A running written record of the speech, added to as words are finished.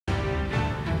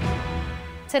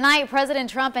Tonight, President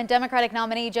Trump and Democratic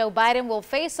nominee Joe Biden will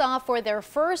face off for their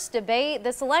first debate.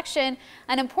 This election,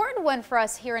 an important one for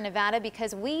us here in Nevada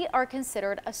because we are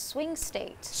considered a swing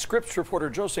state. Scripps reporter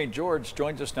Joe St. George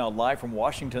joins us now live from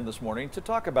Washington this morning to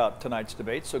talk about tonight's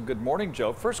debate. So good morning,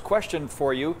 Joe. First question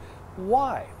for you.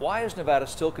 Why? Why is Nevada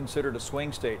still considered a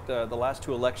swing state? The last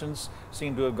two elections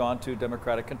seem to have gone to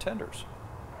Democratic contenders.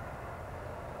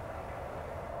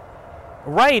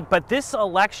 Right, but this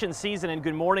election season, and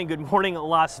good morning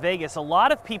Las Vegas, a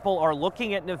lot of people are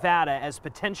looking at Nevada as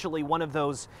potentially one of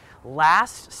those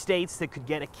last states that could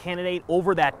get a candidate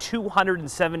over that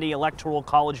 270 electoral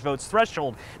college votes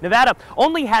threshold. Nevada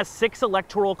only has 6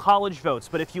 electoral college votes,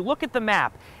 but if you look at the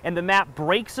map, and the map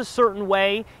breaks a certain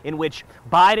way in which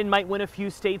Biden might win a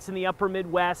few states in the upper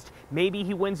Midwest, maybe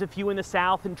he wins a few in the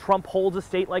South, and Trump holds a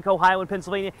state like Ohio and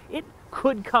Pennsylvania, it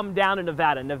could come down to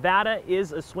Nevada. Nevada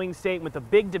is a swing state with a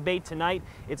big debate tonight.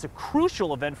 It's a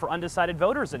crucial event for undecided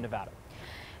voters in Nevada.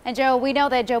 And Joe, we know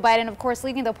that Joe Biden, of course,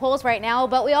 leading the polls right now,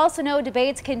 but we also know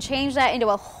debates can change that into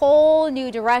a whole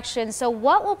new direction. So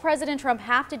what will President Trump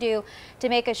have to do to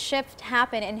make a shift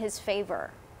happen in his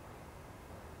favor?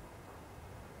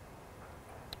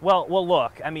 Well,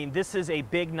 look, I mean, this is a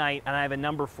big night, and I have a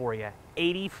number for you.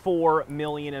 84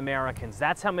 million Americans.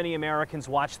 That's how many Americans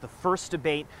watched the first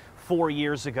debate 4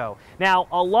 years ago. Now,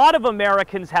 a lot of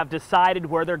Americans have decided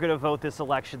where they're going to vote this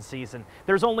election season.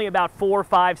 There's only about 4,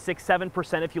 5, 6,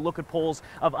 7% if you look at polls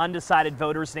of undecided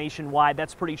voters nationwide.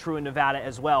 That's pretty true in Nevada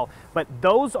as well. But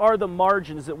those are the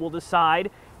margins that will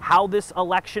decide how this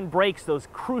election breaks those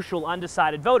crucial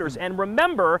undecided voters. And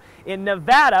remember, in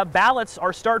Nevada, ballots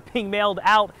start being mailed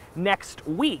out next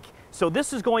week. So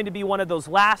this is going to be one of those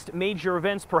last major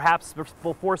events, perhaps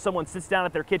before someone sits down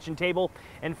at their kitchen table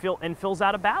and fills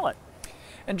out a ballot.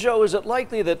 And Joe, is it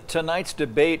likely that tonight's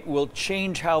debate will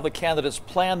change how the candidates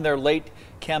plan their late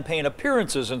campaign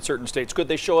appearances in certain states? Could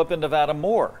they show up in Nevada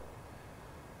more?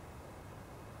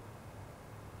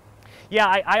 Yeah,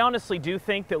 I honestly do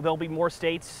think that there'll be more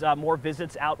states, more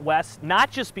visits out west, not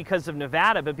just because of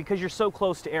Nevada, but because you're so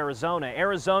close to Arizona.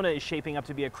 Arizona is shaping up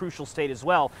to be a crucial state as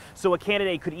well. So a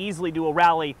candidate could easily do a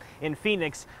rally in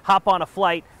Phoenix, hop on a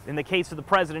flight, in the case of the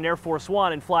president, Air Force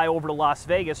One, and fly over to Las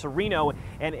Vegas or Reno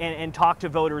and talk to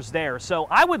voters there. So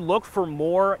I would look for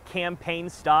more campaign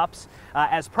stops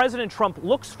as President Trump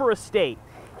looks for a state.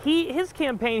 His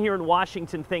campaign here in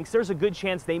Washington thinks there's a good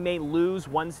chance they may lose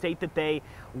one state that they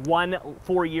won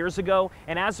 4 years ago,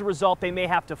 and as a result, they may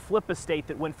have to flip a state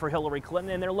that went for Hillary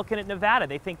Clinton, and they're looking at Nevada.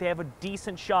 They think they have a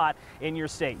decent shot in your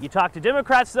state. You talk to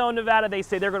Democrats, though, in Nevada, they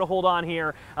say they're going to hold on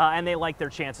here, and they like their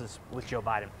chances with Joe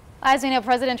Biden. As we know,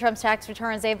 President Trump's tax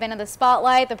returns, they've been in the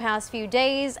spotlight the past few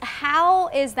days. How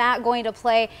is that going to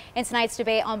play in tonight's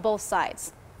debate on both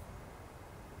sides?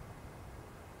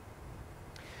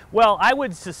 Well, I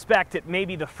would suspect it may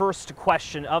be the first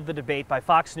question of the debate by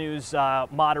Fox News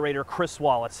moderator Chris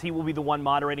Wallace. He will be the one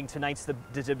moderating tonight's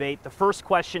debate. The first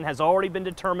question has already been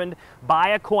determined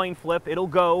by a coin flip. It'll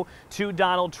go to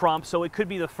Donald Trump, so it could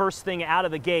be the first thing out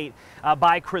of the gate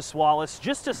by Chris Wallace.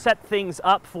 Just to set things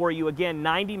up for you, again,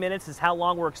 90 minutes is how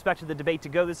long we're expecting the debate to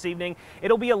go this evening.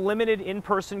 It'll be a limited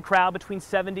in-person crowd between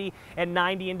 70 and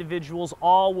 90 individuals.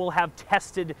 All will have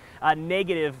tested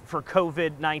negative for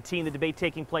COVID-19. The debate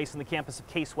taking place on the campus of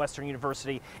Case Western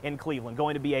University in Cleveland.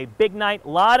 Going to be a big night. A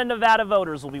lot of Nevada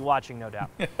voters will be watching, no doubt.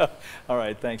 All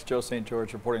right, thanks. Joe St.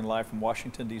 George reporting live from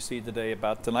Washington, D.C. today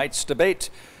about tonight's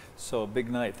debate. So a big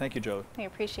night. Thank you, Joe. I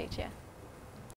appreciate you.